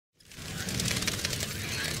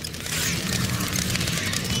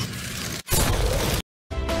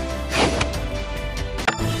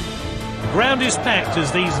ground is packed as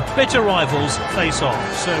these bitter rivals face off.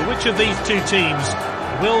 So which of these two teams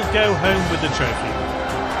will go home with the trophy?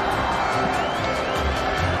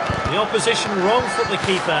 The opposition wrong-foot the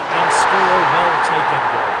keeper and score a well-taken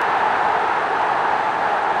goal.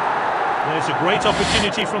 There's a great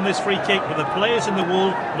opportunity from this free kick, but the players in the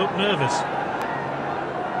wall look nervous.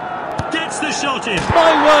 Gets the shot in. My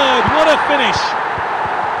word, what a finish!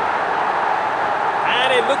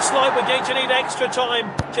 And it looks like we're going to need extra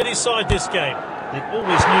time to decide this game. They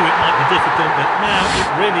always knew it might be difficult, but now it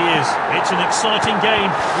really is. It's an exciting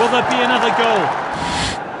game. Will there be another goal?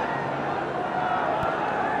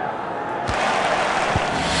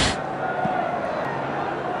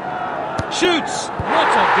 Shoots!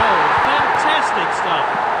 What a goal! Fantastic stuff!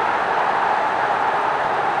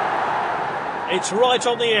 It's right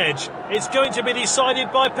on the edge. It's going to be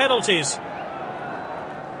decided by penalties.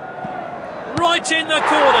 Right in the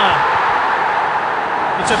corner!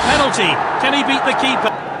 It's a penalty. Can he beat the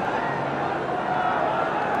keeper?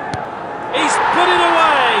 He's put it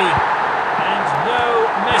away! And no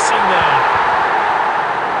messing there.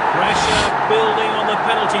 Pressure building on the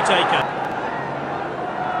penalty taker.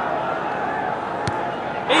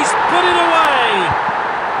 He's put it away!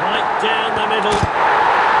 Right down the middle.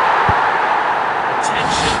 The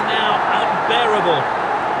tension now unbearable.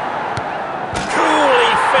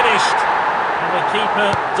 Coolly finished. And the keeper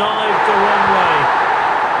dived the wrong way.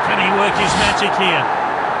 Can he work his magic here?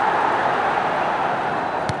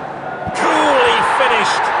 Coolly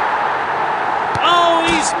finished. Oh,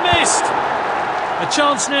 he's missed! A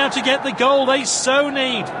chance now to get the goal they so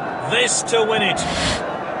need. This to win it.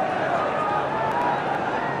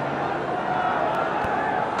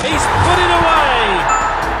 He's put it away!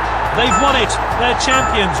 They've won it. They're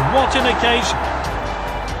champions. What an occasion.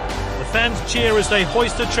 The fans cheer as they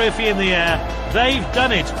hoist the trophy in the air. They've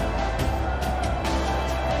done it.